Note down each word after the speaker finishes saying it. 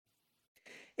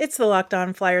It's the Locked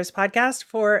On Flyers podcast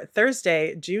for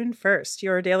Thursday, June 1st,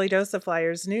 your daily dose of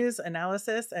Flyers news,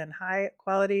 analysis, and high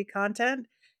quality content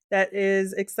that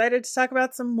is excited to talk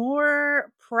about some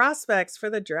more prospects for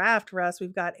the draft. Russ,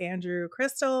 we've got Andrew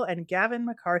Cristall and Gavin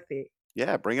McCarthy.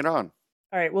 Yeah, bring it on.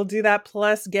 All right, we'll do that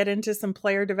plus get into some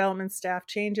player development staff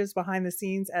changes behind the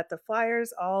scenes at the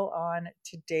Flyers, all on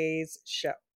today's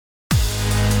show.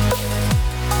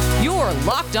 Your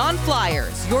Locked On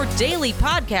Flyers, your daily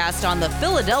podcast on the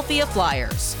Philadelphia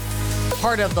Flyers.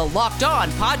 Part of the Locked On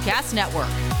Podcast Network,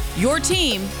 your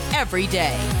team every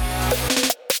day.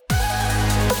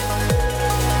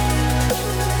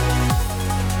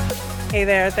 Hey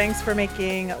there, thanks for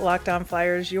making Locked On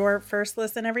Flyers your first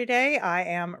listen every day. I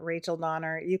am Rachel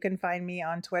Donner. You can find me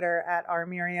on Twitter at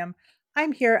rmiriam.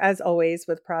 I'm here as always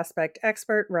with prospect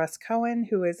expert Russ Cohen,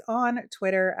 who is on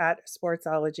Twitter at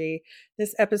Sportsology.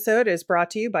 This episode is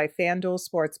brought to you by FanDuel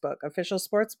Sportsbook, official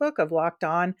sportsbook of Locked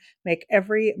On. Make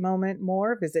every moment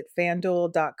more. Visit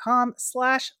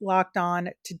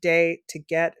fanduel.com/lockedon today to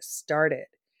get started.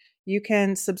 You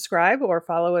can subscribe or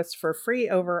follow us for free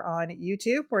over on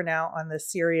YouTube. We're now on the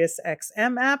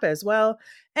SiriusXM app as well.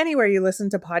 Anywhere you listen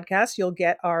to podcasts, you'll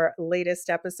get our latest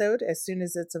episode as soon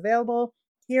as it's available.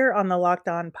 Here on the Locked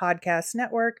On Podcast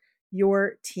Network,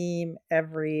 your team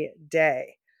every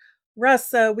day.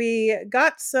 Russ, we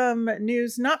got some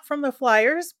news, not from the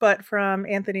Flyers, but from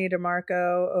Anthony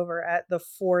DeMarco over at the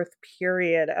Fourth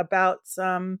Period about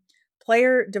some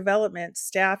player development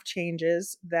staff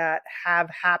changes that have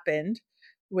happened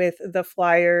with the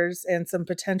Flyers and some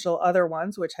potential other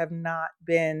ones, which have not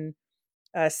been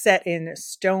set in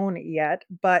stone yet.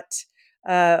 But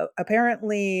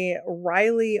apparently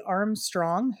Riley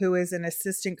Armstrong, who is an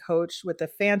assistant coach with the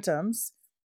Phantoms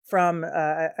from,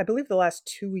 I believe, the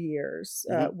last 2 years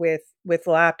with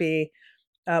Lappy,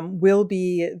 will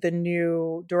be the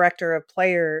new director of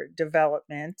player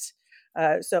development.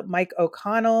 So Mike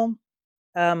O'Connell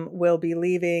will be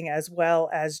leaving, as well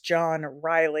as John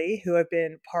Riley, who have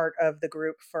been part of the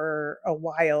group for a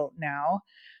while now.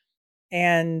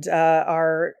 And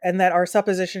that our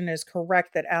supposition is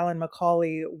correct that Alan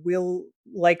McCauley will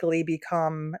likely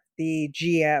become the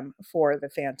GM for the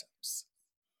Phantoms.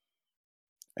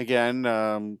 Again,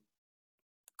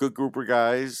 good group of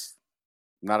guys,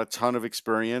 not a ton of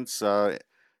experience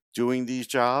doing these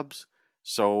jobs,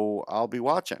 so I'll be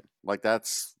watching. Like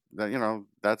that's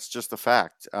just a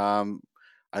fact.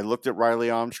 I looked at Riley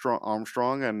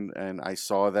Armstrong, and I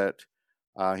saw that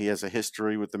he has a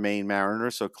history with the Maine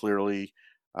Mariners, so clearly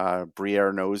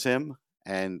Briere knows him,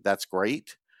 and that's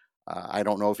great. I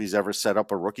don't know if he's ever set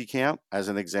up a rookie camp, as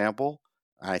an example.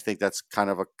 I think that's kind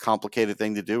of a complicated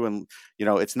thing to do. And,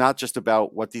 it's not just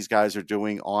about what these guys are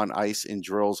doing on ice in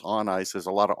drills on ice. There's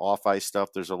a lot of off-ice stuff.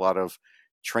 There's a lot of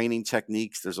training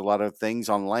techniques. There's a lot of things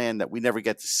on land that we never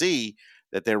get to see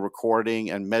that they're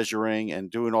recording and measuring and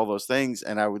doing all those things.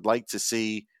 And I would like to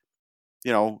see,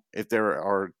 if there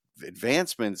are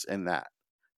advancements in that,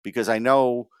 because I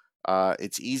know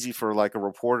it's easy for like a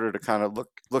reporter to kind of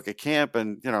look at camp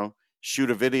and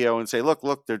shoot a video and say,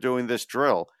 look, they're doing this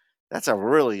drill. That's a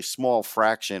really small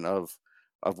fraction of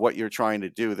what you're trying to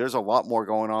do. There's a lot more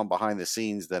going on behind the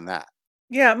scenes than that.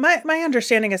 Yeah, my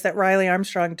understanding is that Riley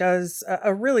Armstrong does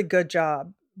a really good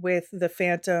job with the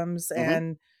Phantoms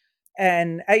and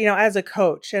as a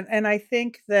coach, and I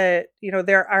think that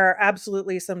there are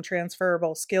absolutely some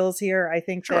transferable skills here. I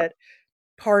think that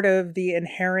part of the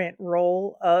inherent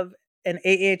role of an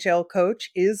AHL coach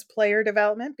is player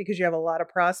development, because you have a lot of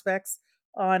prospects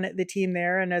on the team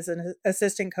there, and as an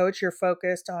assistant coach, you're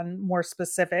focused on more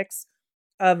specifics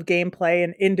of gameplay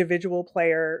and individual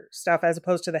player stuff, as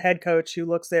opposed to the head coach who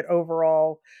looks at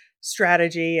overall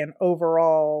strategy and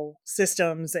overall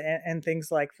systems and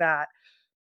things like that.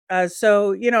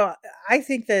 So I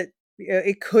think that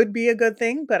it could be a good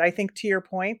thing, but I think, to your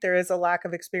point, there is a lack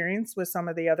of experience with some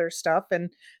of the other stuff,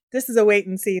 and this is a wait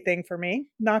and see thing for me.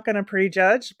 Not going to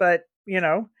prejudge, but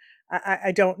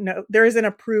I don't know. There isn't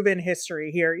a proven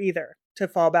history here either to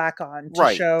fall back on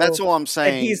to show. That's all I'm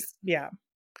saying.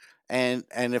 And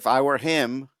if I were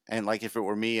him, and like if it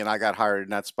were me and I got hired in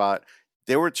that spot,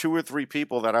 there were 2 or 3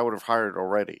 people that I would have hired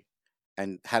already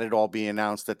and had it all be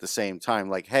announced at the same time.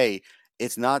 Like, hey,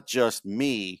 it's not just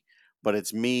me, but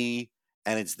it's me,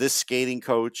 and it's this skating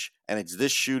coach, and it's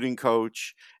this shooting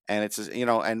coach, and it's,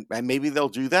 and maybe they'll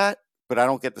do that, but I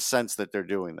don't get the sense that they're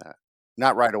doing that.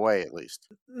 Not right away, at least.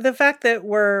 The fact that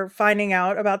we're finding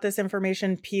out about this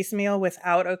information piecemeal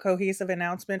without a cohesive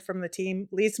announcement from the team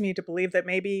leads me to believe that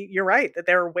maybe you're right, that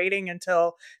they're waiting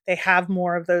until they have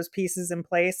more of those pieces in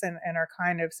place and are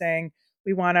kind of saying,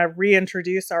 we want to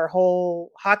reintroduce our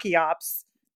whole hockey ops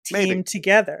team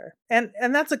together. And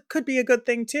that's could be a good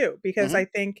thing too, because I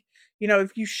think,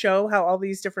 if you show how all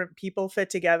these different people fit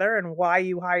together and why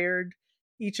you hired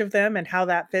each of them and how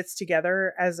that fits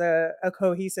together as a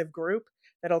cohesive group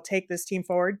that'll take this team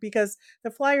forward, because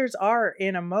the Flyers are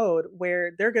in a mode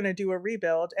where they're going to do a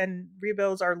rebuild, and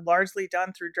rebuilds are largely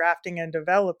done through drafting and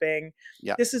developing.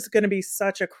 Yeah. This is going to be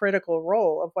such a critical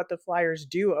role of what the Flyers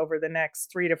do over the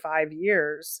next 3 to 5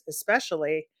 years,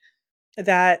 especially,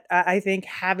 that I think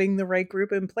having the right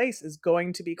group in place is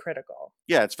going to be critical.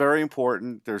 Yeah, it's very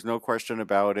important. There's no question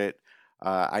about it.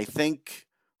 I think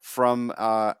from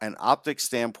an optics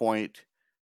standpoint,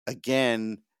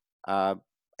 again,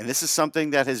 and this is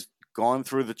something that has gone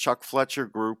through the Chuck Fletcher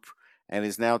group and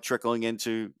is now trickling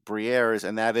into Briere's,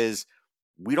 and that is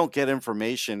we don't get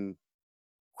information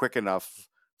quick enough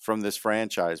from this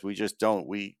franchise. We just don't.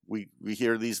 We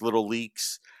hear these little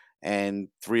leaks, and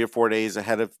 3 or 4 days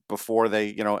ahead of before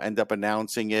they end up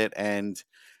announcing it, and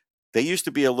they used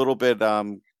to be a little bit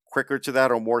quicker to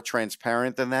that or more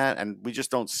transparent than that, and we just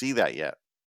don't see that yet.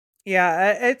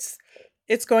 Yeah,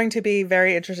 it's going to be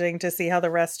very interesting to see how the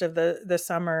rest of the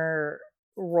summer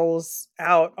rolls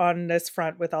out on this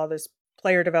front with all this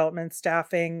player development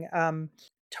staffing.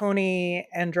 Tony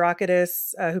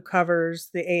Androkidis, who covers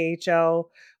the AHL,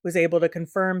 was able to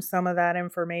confirm some of that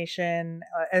information,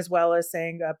 as well as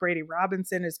saying Brady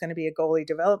Robinson is going to be a goalie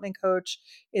development coach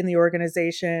in the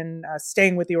organization,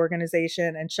 staying with the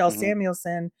organization, and Shel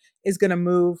Samuelson is going to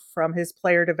move from his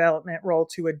player development role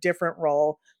to a different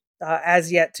role,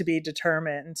 as yet to be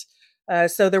determined.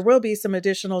 So there will be some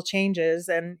additional changes.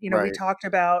 And, we talked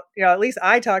about, at least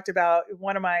I talked about,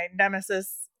 one of my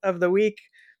nemesis of the week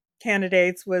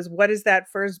candidates was, what is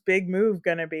that first big move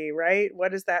going to be, right?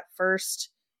 What is that first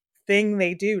thing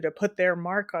they do to put their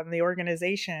mark on the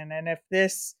organization? And if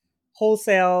this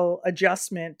wholesale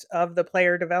adjustment of the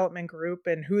player development group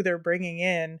and who they're bringing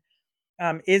in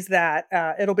is that,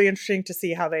 it'll be interesting to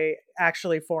see how they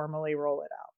actually formally roll it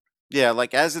out. Yeah,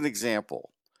 like as an example,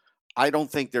 I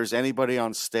don't think there's anybody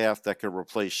on staff that could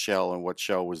replace Shell and what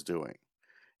Shell was doing.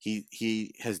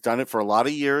 He has done it for a lot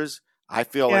of years. I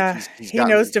feel like he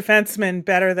knows defensemen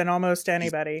better than almost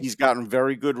anybody. He's gotten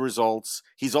very good results.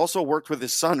 He's also worked with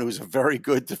his son, who's a very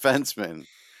good defenseman.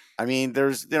 I mean,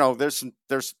 there's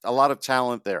a lot of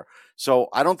talent there. So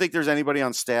I don't think there's anybody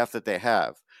on staff that they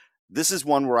have. This is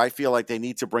one where I feel like they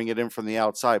need to bring it in from the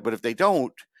outside. But if they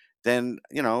don't, then,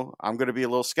 I'm going to be a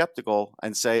little skeptical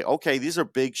and say, okay, these are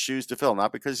big shoes to fill.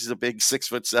 Not because he's a big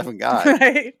 6'7"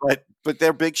 guy, right. but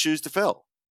they're big shoes to fill.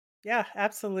 Yeah,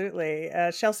 absolutely.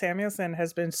 Shel Samuelson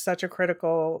has been such a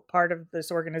critical part of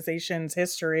this organization's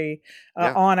history,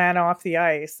 on and off the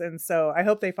ice. And so I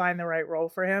hope they find the right role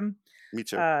for him. Me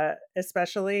too.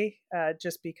 Especially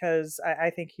just because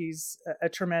I think he's a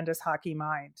tremendous hockey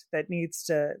mind that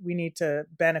we need to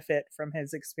benefit from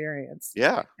his experience.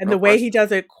 Yeah. And the way he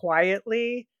does it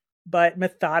quietly, but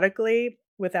methodically,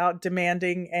 without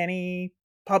demanding any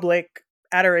public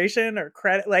adoration or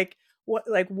credit,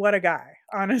 what a guy,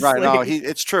 honestly. Right. No,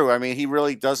 it's true. I mean, he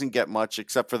really doesn't get much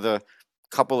except for the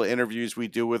couple of interviews we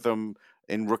do with him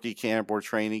in rookie camp or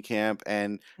training camp.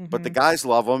 But the guys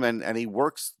love him, and he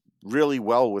works really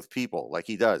well with people like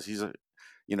he does. He's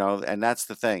and that's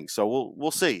the thing. So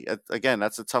we'll see. Again,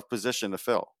 that's a tough position to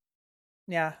fill.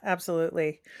 Yeah,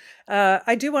 absolutely.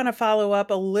 I do want to follow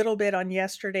up a little bit on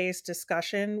yesterday's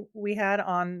discussion we had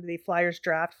on the Flyers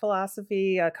draft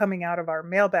philosophy, coming out of our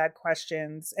mailbag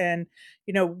questions. And,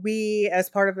 we, as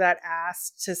part of that,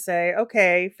 asked to say,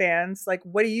 okay, fans,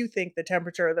 what do you think the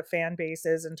temperature of the fan base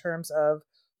is in terms of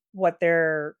what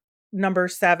their number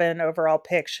 7 overall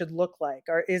pick should look like?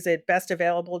 Or is it best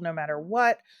available no matter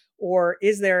what? Or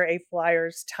is there a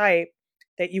Flyers type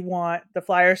that you want the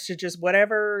Flyers to just,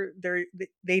 whatever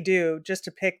they do, just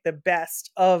to pick the best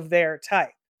of their type,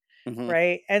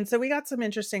 right? And so we got some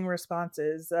interesting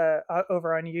responses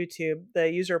over on YouTube.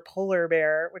 The user Polar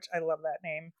Bear, which I love that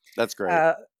name. That's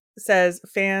great. Says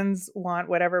fans want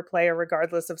whatever player,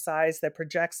 regardless of size, that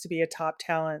projects to be a top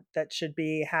talent that should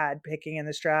be had picking in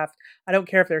this draft. I don't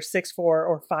care if they're 6'4"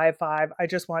 or 5'5". I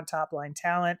just want top line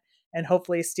talent and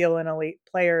hopefully steal an elite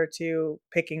player to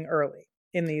picking early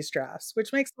in these drafts,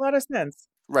 which makes a lot of sense.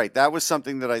 Right. That was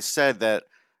something that I said, that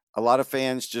a lot of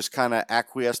fans just kind of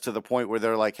acquiesce to the point where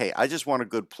they're like, hey, I just want a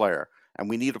good player, and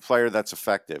we need a player that's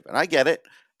effective. And I get it.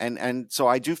 And so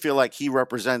I do feel like he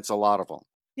represents a lot of them.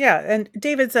 Yeah, and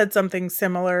David said something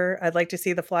similar. I'd like to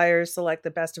see the Flyers select the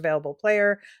best available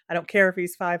player. I don't care if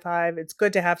he's 5'5". It's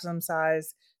good to have some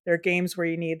size. There are games where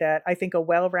you need that. I think a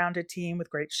well-rounded team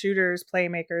with great shooters,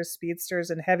 playmakers,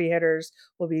 speedsters, and heavy hitters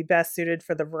will be best suited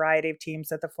for the variety of teams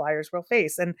that the Flyers will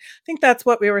face. And I think that's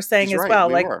what we were saying He's as right. well.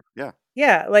 We Like, are. Yeah.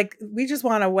 yeah, like we just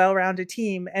want a well-rounded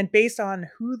team. And based on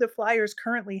who the Flyers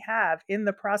currently have in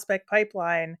the prospect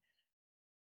pipeline,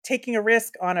 taking a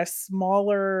risk on a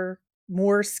smaller,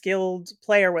 more skilled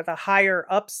player with a higher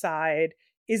upside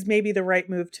is maybe the right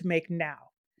move to make now.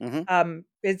 Mm-hmm.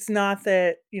 It's not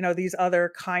that, these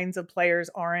other kinds of players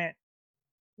aren't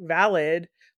valid.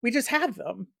 We just have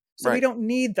them. So we Right. don't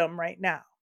need them right now.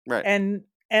 Right. And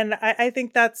I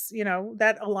think that's,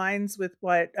 that aligns with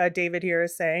what David here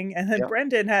is saying. And then Yep.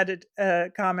 Brendan had a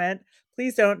comment,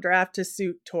 please don't draft to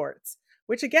suit torts,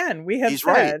 which again, we have He's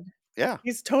right. said Yeah.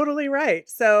 he's totally right.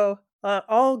 So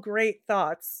all great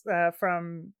thoughts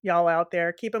from y'all out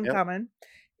there. Keep them Yep. coming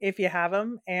if you have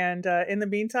them. And in the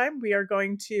meantime, we are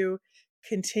going to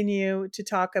continue to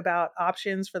talk about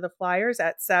options for the Flyers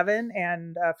at 7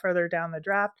 and further down the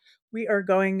draft. We are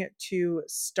going to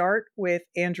start with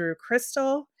Andrew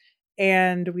Cristall,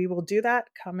 and we will do that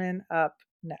coming up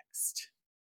next.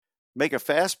 Make a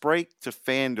fast break to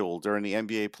FanDuel during the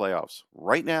NBA playoffs.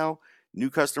 Right now, new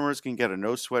customers can get a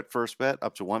no-sweat first bet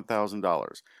up to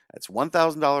 $1,000. That's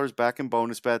 $1,000 back in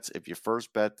bonus bets if your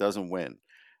first bet doesn't win.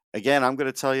 Again, I'm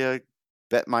going to tell you,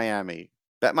 bet Miami.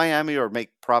 Bet Miami or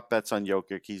make prop bets on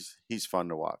Jokic. He's fun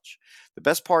to watch. The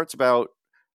best parts about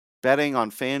betting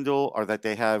on FanDuel are that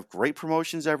they have great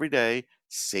promotions every day,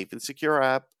 safe and secure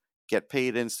app, get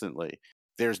paid instantly.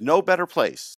 There's no better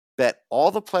place. Bet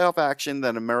all the playoff action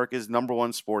than America's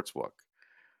 #1 sportsbook.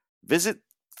 Visit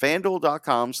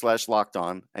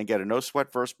FanDuel.com/lockedon and get a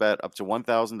no-sweat first bet up to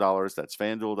 $1,000. That's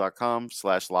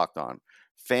FanDuel.com/lockedon.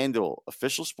 FanDuel,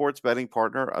 official sports betting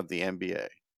partner of the NBA.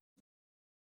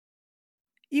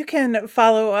 You can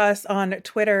follow us on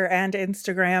Twitter and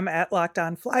Instagram at Locked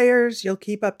On Flyers. You'll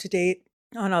keep up to date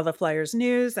on all the Flyers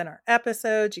news and our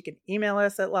episodes. You can email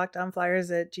us at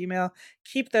lockedonflyers@gmail.com.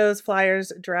 Keep those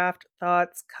Flyers draft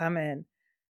thoughts coming.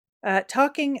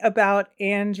 Talking about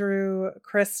Andrew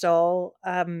Cristall,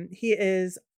 he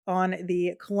is on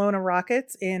the Kelowna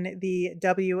Rockets in the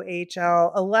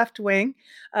WHL, a left wing,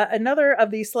 another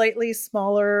of the slightly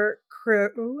smaller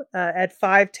crew at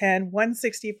 5'10",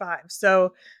 165.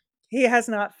 So he has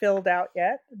not filled out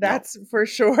yet. That's for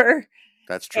sure.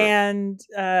 That's true. And,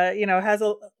 has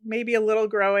maybe a little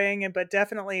growing, but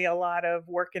definitely a lot of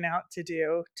working out to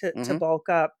do to bulk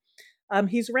up.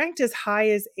 He's ranked as high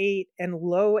as 8 and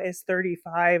low as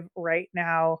 35 right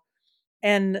now.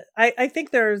 And I think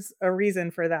there's a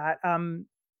reason for that,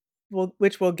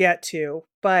 which we'll get to.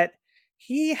 But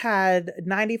he had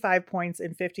 95 points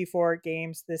in 54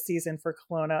 games this season for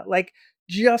Kelowna. Like,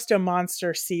 just a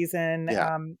monster season.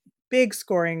 Yeah. Big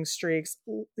scoring streaks,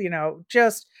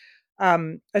 just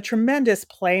a tremendous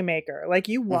playmaker. Like,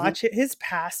 you watch it, his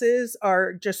passes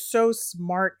are just so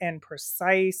smart and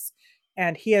precise.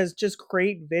 And he has just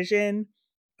great vision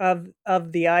of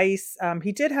the ice.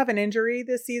 He did have an injury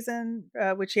this season,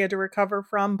 which he had to recover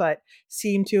from, but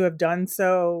seemed to have done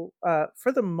so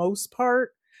for the most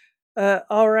part.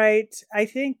 All right. I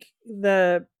think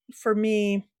for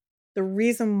me, the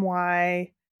reason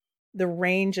why the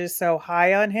range is so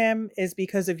high on him is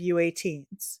because of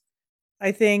U18s.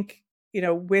 I think,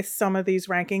 with some of these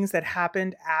rankings that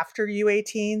happened after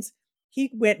U18s,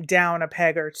 he went down a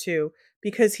peg or two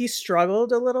because he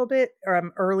struggled a little bit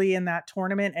early in that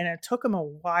tournament, and it took him a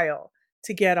while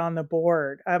to get on the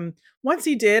board. Once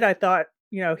he did, I thought,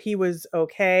 he was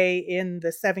okay. In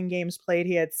the 7 games played,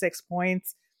 he had 6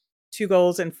 points, 2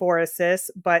 goals and 4 assists,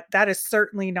 but that is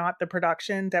certainly not the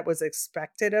production that was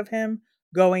expected of him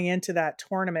going into that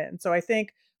tournament. And so I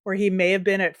think where he may have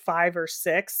been at 5 or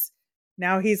 6,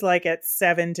 now he's like at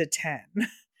 7 to 10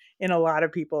 in a lot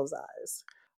of people's eyes.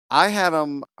 I had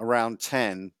him around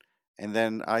 10, and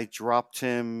then I dropped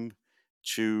him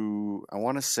to, I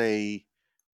want to say,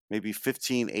 maybe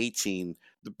 15, 18.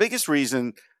 The biggest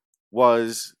reason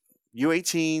was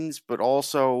U18s, but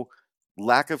also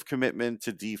lack of commitment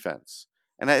to defense.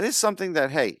 And that is something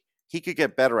that, hey, he could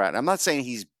get better at. I'm not saying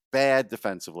he's bad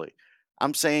defensively.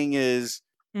 I'm saying it's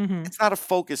not a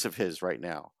focus of his right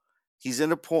now. He's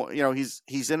in a point,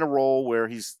 he's in a role where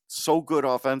he's so good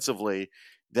offensively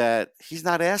that he's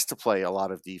not asked to play a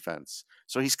lot of defense.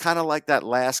 So he's kind of like that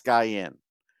last guy in.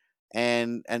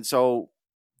 And so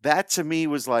that to me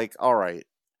was like, all right,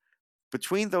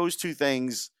 between those two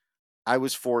things, I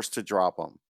was forced to drop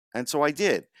him. And so I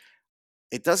did.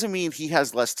 It doesn't mean he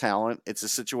has less talent. It's a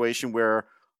situation where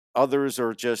others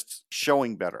are just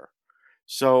showing better.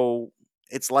 So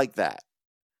it's like that.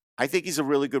 I think he's a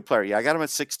really good player. Yeah, I got him at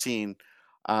 16.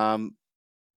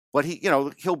 But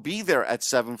he'll be there at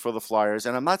 7 for the Flyers,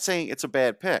 and I'm not saying it's a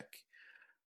bad pick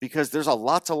because there's a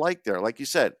lot to like there. Like you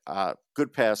said,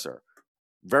 good passer,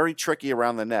 very tricky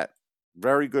around the net,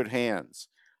 very good hands,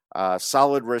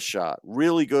 solid wrist shot,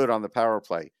 really good on the power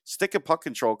play. Stick and puck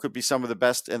control could be some of the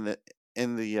best in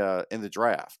the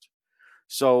draft.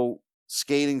 So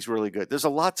skating's really good. There's a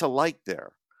lot to like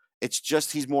there. It's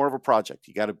just he's more of a project.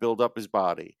 You got to build up his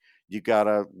body. You got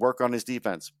to work on his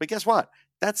defense. But guess what?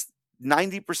 That's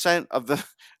 90% of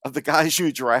the guys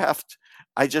you draft.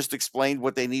 I just explained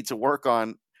what they need to work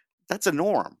on. That's a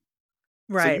norm.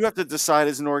 So Right. you have to decide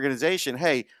as an organization,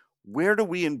 hey, where do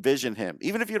we envision him?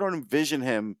 Even if you don't envision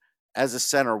him as a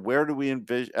center, where do we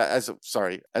envision as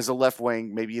a left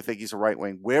wing? Maybe you think he's a right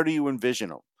wing. Where do you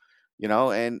envision him?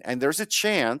 And there's a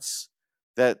chance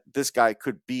that this guy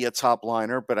could be a top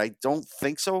liner, but I don't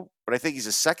think so. But I think he's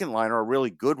a second liner, a really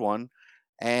good one.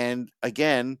 And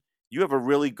again, you have a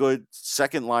really good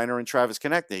second liner in Travis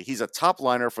Konechny. He's a top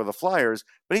liner for the Flyers,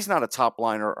 but he's not a top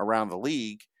liner around the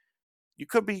league. You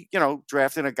could be,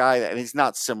 drafting a guy and he's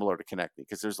not similar to Konechny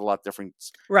because there's a lot different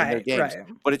in their games. Right.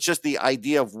 But it's just the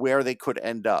idea of where they could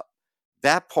end up.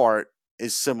 That part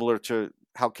is similar to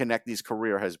how Konechny's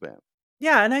career has been.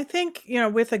 Yeah, and I think,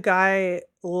 with a guy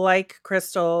like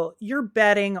Cristall, you're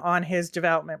betting on his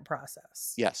development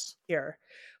process. Yes. Here,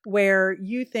 where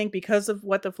you think because of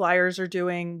what the Flyers are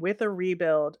doing with a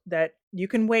rebuild that you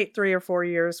can wait 3 or 4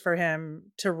 years for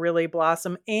him to really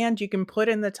blossom, and you can put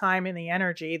in the time and the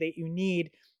energy that you need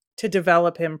to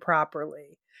develop him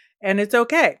properly. And it's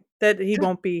okay that he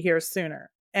won't be here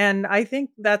sooner. And I think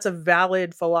that's a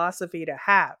valid philosophy to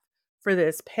have for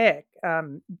this pick,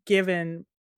 given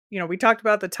we talked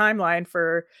about the timeline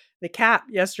for the cap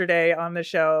yesterday on the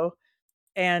show,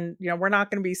 and we're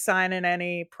not going to be signing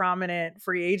any prominent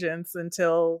free agents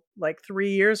until like 3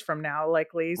 years from now,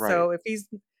 likely. Right. So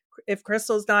if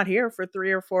Cristall's not here for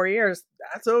 3 or 4 years,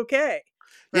 that's okay.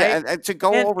 Right? Yeah, and to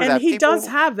go over and that, he does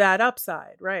have that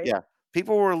upside, right? Yeah,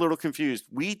 people were a little confused.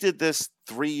 We did this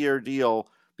 3-year deal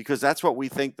because that's what we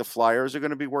think the Flyers are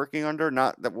going to be working under,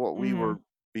 not that what we were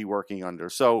be working under.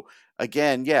 So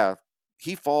again, yeah,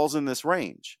 he falls in this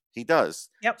range. He does.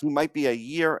 Yep. He might be a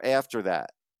year after that.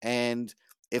 And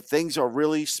if things are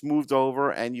really smoothed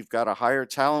over and you've got a higher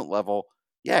talent level,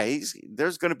 yeah,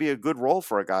 there's going to be a good role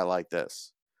for a guy like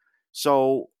this.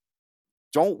 So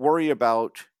don't worry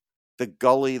about the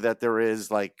gully that there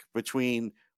is like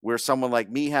between where someone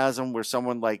like me has him, where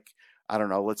someone like, I don't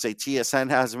know, let's say TSN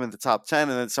has him in the top 10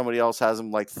 and then somebody else has him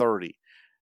like 30.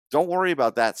 Don't worry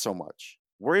about that so much.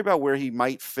 Worry about where he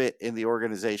might fit in the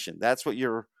organization. That's what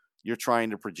you're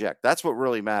trying to project. That's what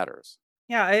really matters.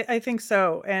 Yeah, I think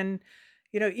so. And,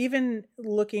 even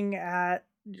looking at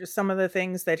just some of the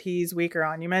things that he's weaker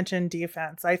on, you mentioned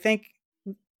defense. I think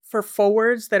for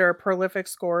forwards that are prolific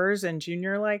scorers and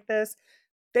junior like this,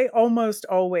 they almost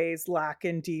always lack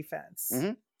in defense,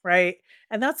 right?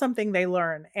 And that's something they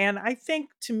learn. And I think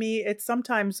to me, it's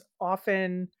sometimes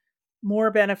often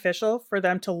more beneficial for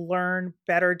them to learn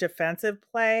better defensive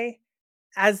play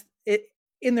as it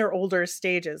in their older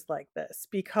stages like this,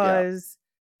 because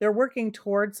they're working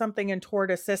toward something and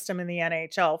toward a system in the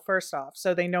NHL first off,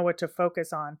 so they know what to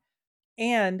focus on,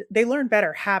 and they learn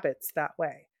better habits that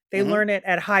way. They learn it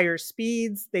at higher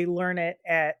speeds. They learn it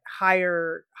at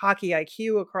higher hockey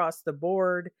IQ across the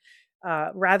board,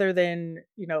 rather than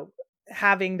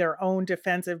having their own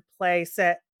defensive play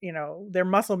set, their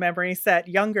muscle memory set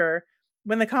younger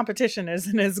when the competition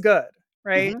isn't as good,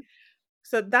 right?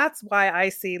 So that's why I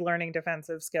see learning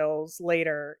defensive skills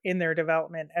later in their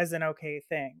development as an okay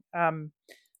thing.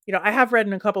 I have read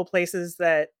in a couple places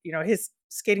that, his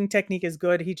skating technique is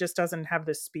good. He just doesn't have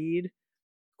the speed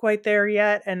quite there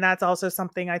yet. And that's also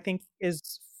something I think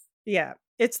is,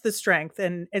 it's the strength,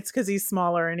 and it's because he's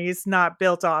smaller and he's not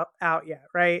built out yet,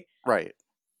 right? Right.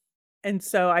 And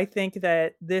so I think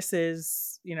that this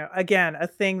is, again, a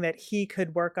thing that he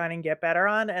could work on and get better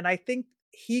on. And I think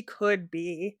he could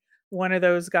be one of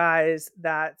those guys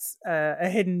that's a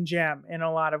hidden gem in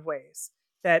a lot of ways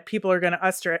that people are going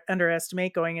to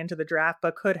underestimate going into the draft,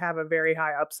 but could have a very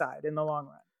high upside in the long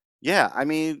run. Yeah, I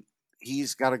mean,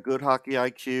 he's got a good hockey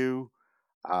IQ.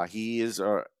 He is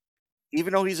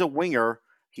even though he's a winger,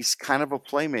 he's kind of a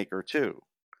playmaker too.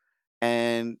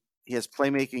 And he has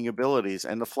playmaking abilities,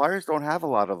 and the Flyers don't have a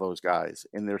lot of those guys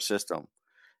in their system.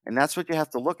 And that's what you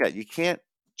have to look at. You can't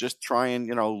just try and,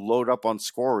 load up on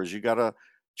scorers. You got to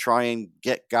try and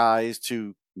get guys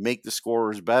to make the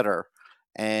scorers better.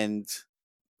 And,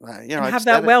 and have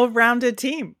that well-rounded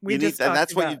team. And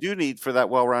that's what you do need for that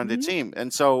well-rounded team.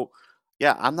 And so,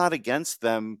 yeah, I'm not against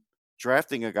them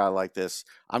drafting a guy like this.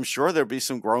 I'm sure there'll be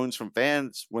some groans from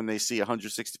fans when they see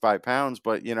 165 pounds,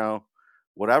 but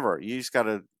whatever. You just got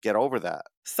to get over that.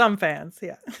 Some fans,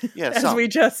 yeah. Yeah, As we some.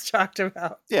 just talked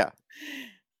about. Yeah.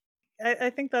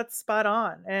 I think that's spot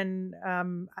on. And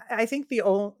I think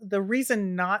the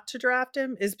reason not to draft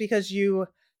him is because you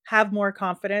have more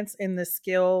confidence in the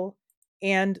skill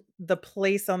and the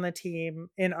place on the team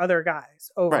in other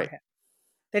guys over Right. him.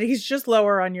 That he's just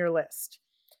lower on your list.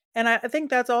 And I think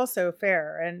that's also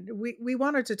fair. And we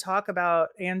wanted to talk about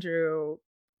Andrew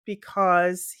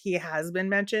because he has been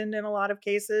mentioned in a lot of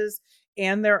cases,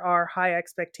 and there are high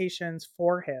expectations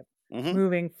for him Hmm.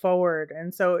 moving forward.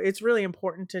 And so it's really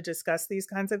important to discuss these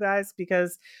kinds of guys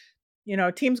because,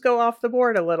 teams go off the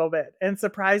board a little bit and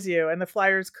surprise you. And the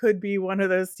Flyers could be one of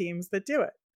those teams that do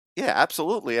it. Yeah,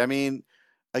 absolutely. I mean,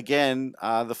 again,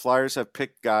 the Flyers have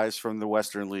picked guys from the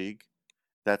Western League.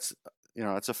 That's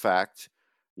it's a fact.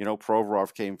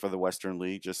 Provorov came for the Western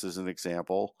League, just as an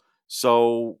example.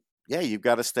 So yeah, you've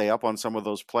got to stay up on some of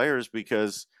those players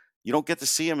because you don't get to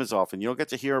see them as often. You don't get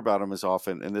to hear about them as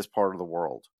often in this part of the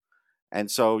world. And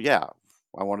so yeah,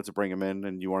 I wanted to bring him in,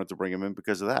 and you wanted to bring him in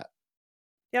because of that.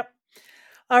 Yep.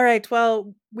 All right.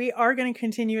 Well, we are going to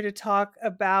continue to talk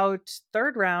about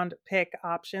third round pick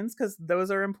options because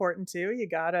those are important too. You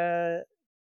got to,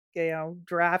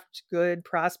 draft good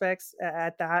prospects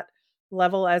at that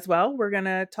level as well. We're going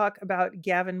to talk about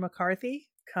Gavin McCarthy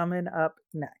coming up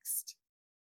next.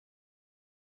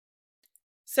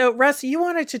 So, Russ, you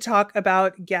wanted to talk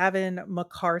about Gavin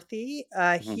McCarthy.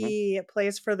 He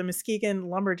plays for the Muskegon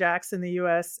Lumberjacks in the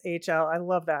USHL. I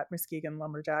love that, Muskegon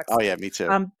Lumberjacks. Oh yeah, me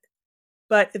too.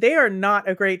 But they are not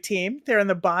a great team. They're in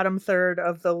the bottom third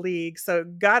of the league. So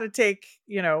got to take,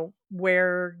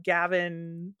 where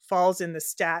Gavin falls in the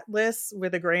stat list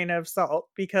with a grain of salt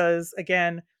because,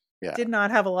 again, Yeah. did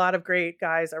not have a lot of great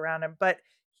guys around him. But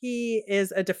he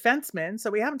is a defenseman.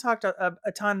 So we haven't talked a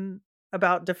ton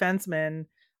about defensemen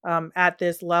at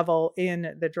this level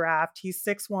in the draft. He's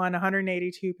 6'1",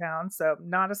 182 pounds. So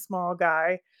not a small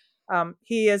guy.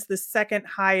 He is the second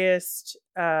highest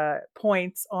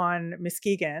points on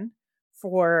Muskegon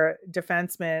for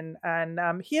defensemen.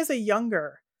 And he is a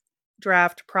younger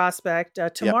draft prospect.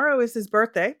 Tomorrow is his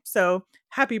birthday. So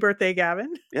happy birthday,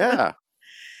 Gavin. Yeah.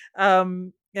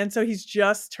 And so he's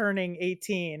just turning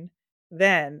 18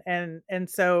 then. And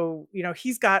so,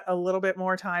 he's got a little bit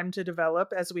more time to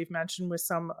develop, as we've mentioned with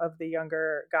some of the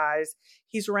younger guys.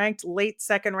 He's ranked late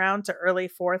second round to early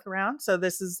fourth round. So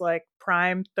this is like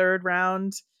prime third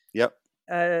round Yep.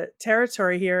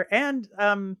 territory here. And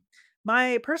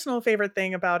my personal favorite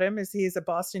thing about him is he's a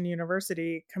Boston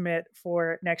University commit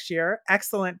for next year.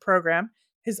 Excellent program.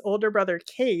 His older brother,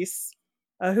 Case,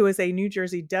 who is a New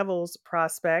Jersey Devils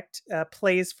prospect,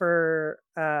 plays for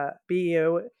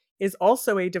BU, is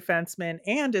also a defenseman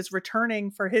and is returning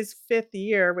for his 5th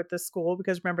year with the school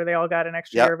because remember they all got an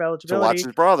extra year of eligibility. To watch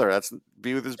his brother.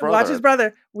 Be with his brother. Watch his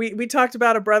brother. We talked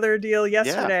about a brother deal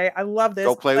yesterday. Yeah. I love this.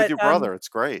 Go play with your brother. It's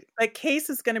great. But Case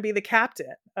is going to be the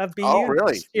captain of BU. Oh,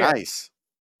 really? Nice.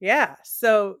 Yeah.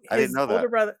 So I didn't know older that.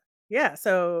 brother. Yeah.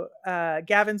 So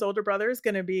Gavin's older brother is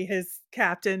going to be his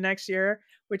captain next year,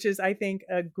 which is, I think,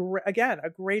 a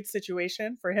great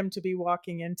situation for him to be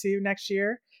walking into next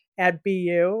year at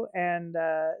BU. And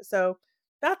so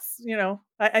that's,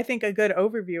 I think a good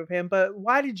overview of him. But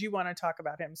why did you want to talk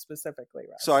about him specifically,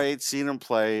 Russ? So I had seen him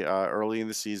play early in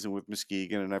the season with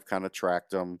Muskegon, and I've kind of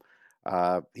tracked him.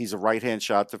 He's a right-hand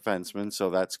shot defenseman, so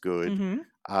that's good.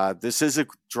 Mm-hmm. This is a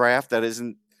draft that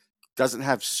doesn't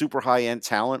have super high-end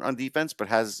talent on defense, but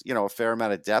has a fair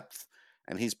amount of depth,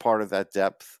 and he's part of that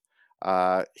depth.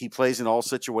 He plays in all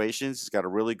situations. He's got a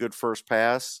really good first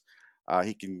pass.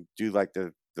 He can do like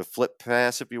the flip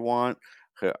pass if you want.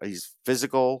 He's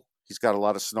physical. He's got a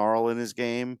lot of snarl in his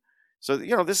game. So,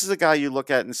 this is a guy you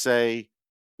look at and say,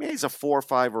 maybe he's a 4,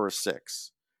 5, or a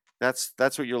 6. That's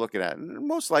what you're looking at. And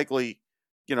most likely,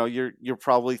 you're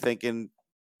probably thinking,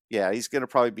 yeah, he's going to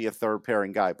probably be a third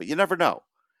pairing guy, but you never know.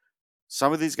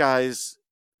 Some of these guys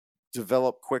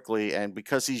develop quickly, and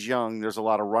because he's young, there's a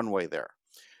lot of runway there.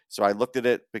 So I looked at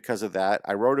it because of that.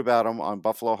 I wrote about him on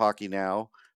Buffalo Hockey Now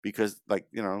because,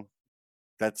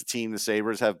 that's a team. The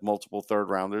Sabres have multiple third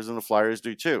rounders, and the Flyers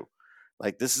do too.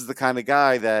 This is the kind of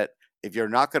guy that if you're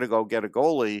not going to go get a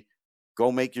goalie,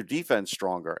 go make your defense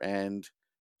stronger. And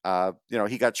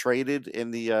he got traded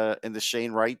in the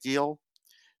Shane Wright deal,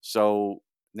 so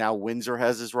now Windsor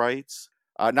has his rights.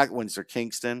 Not Windsor,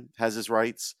 Kingston has his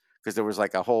rights because there was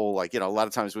a whole a lot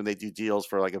of times when they do deals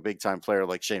for a big time player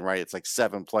like Shane Wright, it's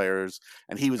 7 players,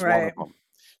 and he was one of them.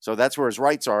 So that's where his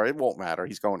rights are. It won't matter.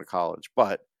 He's going to college,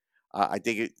 but I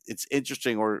think it's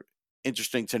interesting, or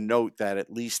interesting to note that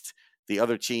at least the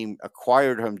other team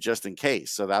acquired him just in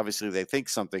case. So obviously they think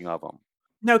something of him.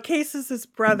 No, Case is his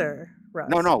brother, Russ.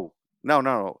 No. I'm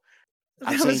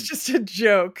That was saying, just a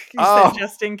joke. You said oh,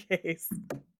 just in case.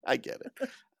 I get it.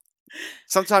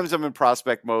 Sometimes I'm in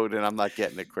prospect mode and I'm not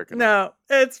getting it quick enough.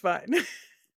 No, it's fine.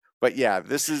 But yeah,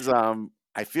 this is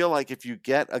I feel like if you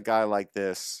get a guy like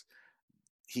this,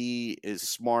 he is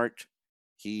smart.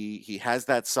 He has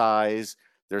that size.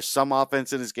 There's some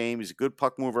offense in his game. He's a good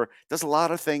puck mover. Does a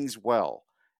lot of things well.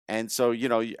 And so,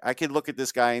 I could look at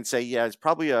this guy and say, yeah, it's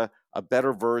probably a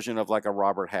better version of like a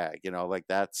Robert Hagg. Like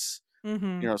that's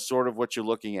sort of what you're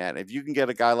looking at. If you can get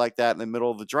a guy like that in the middle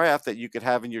of the draft that you could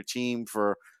have in your team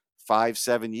for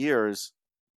 5-7 years,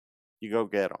 you go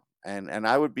get him. And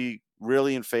I would be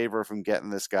really in favor of him getting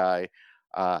this guy.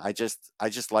 I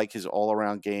just like his all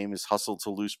around game, his hustle to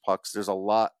loose pucks. There's a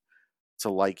lot to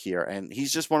like here, and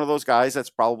he's just one of those guys that's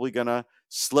probably gonna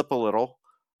slip a little,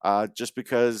 just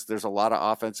because there's a lot of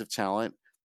offensive talent.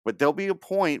 But there'll be a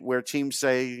point where teams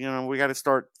say, we got to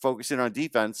start focusing on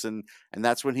defense, and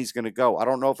that's when he's going to go. I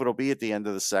don't know if it'll be at the end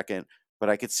of the second, but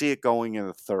I could see it going in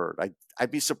the third.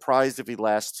 I'd be surprised if he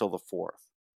lasts till the fourth.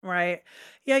 Right.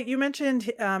 Yeah, you mentioned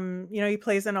he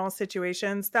plays in all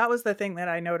situations. That was the thing that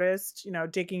I noticed,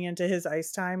 digging into his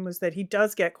ice time, was that he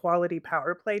does get quality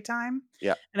power play time.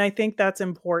 Yeah. And I think that's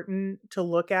important to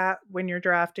look at when you're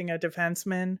drafting a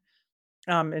defenseman,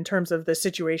 in terms of the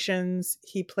situations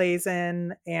he plays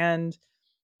in. And,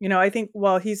 I think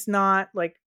while he's not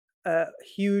like a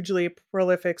hugely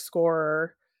prolific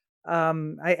scorer,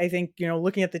 I think,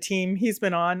 looking at the team he's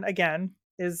been on, again,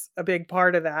 is a big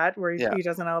part of that, where he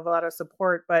doesn't have a lot of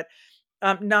support, but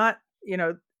not,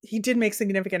 he did make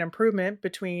significant improvement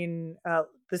between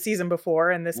the season before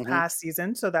and this past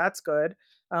season. So that's good.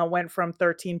 Went from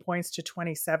 13 points to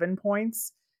 27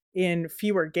 points in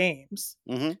fewer games.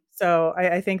 So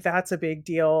I think that's a big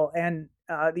deal. And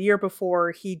the year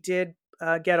before, he did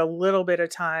get a little bit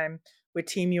of time with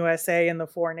Team USA in the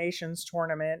Four Nations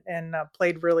tournament, and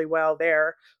played really well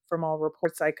there from all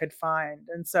reports I could find.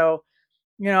 And so,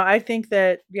 I think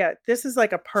that, this is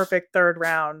like a perfect third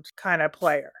round kind of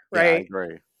player, right? Yeah, I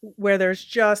agree. Where there's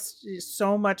just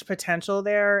so much potential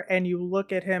there. And you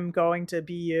look at him going to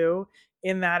BU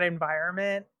in that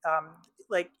environment.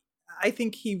 I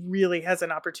think he really has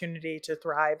an opportunity to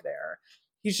thrive there.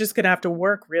 He's just going to have to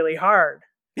work really hard.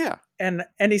 Yeah. And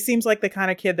he seems like the kind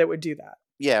of kid that would do that.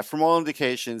 Yeah, from all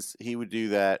indications, he would do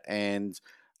that. And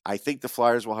I think the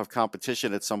Flyers will have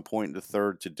competition at some point in the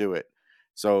third to do it.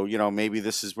 So, maybe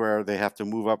this is where they have to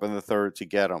move up in the third to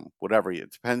get him. Whatever.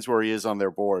 It depends where he is on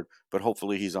their board, but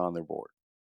hopefully he's on their board.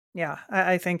 Yeah,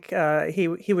 I think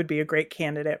he would be a great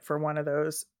candidate for one of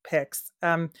those picks.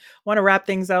 Want to wrap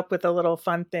things up with a little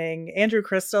fun thing. Andrew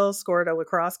Cristall scored a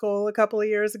lacrosse goal a couple of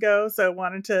years ago, so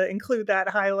wanted to include that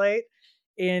highlight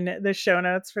in the show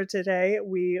notes for today.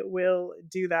 We will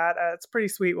do that. It's a pretty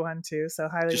sweet one too, so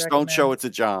highly just recommend. Don't show it to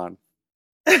John.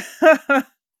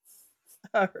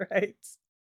 All right.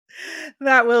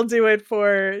 That will do it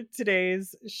for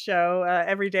today's show.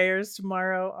 Everydayers,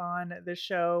 tomorrow on the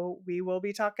show, we will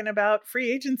be talking about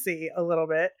free agency a little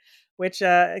bit, which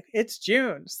it's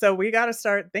June. So we got to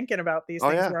start thinking about these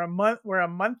things. Yeah. We're a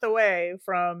month away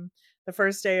from the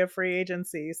first day of free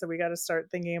agency. So we got to start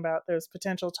thinking about those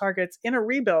potential targets in a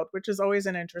rebuild, which is always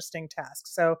an interesting task.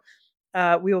 So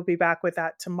we will be back with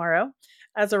that tomorrow.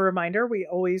 As a reminder, we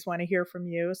always want to hear from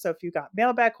you. So if you got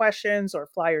mailbag questions or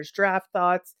Flyers draft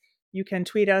thoughts, you can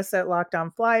tweet us at Locked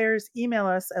On Flyers, email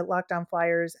us at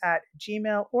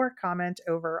lockedonflyers@gmail.com, or comment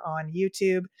over on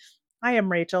YouTube. I am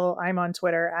Rachel. I'm on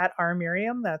Twitter at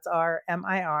rmiriam. That's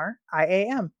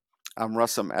RMIRIAM. I'm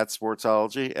Russ. I'm at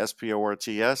Sportsology,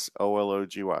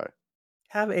 SPORTSOLOGY.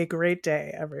 Have a great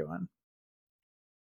day, everyone.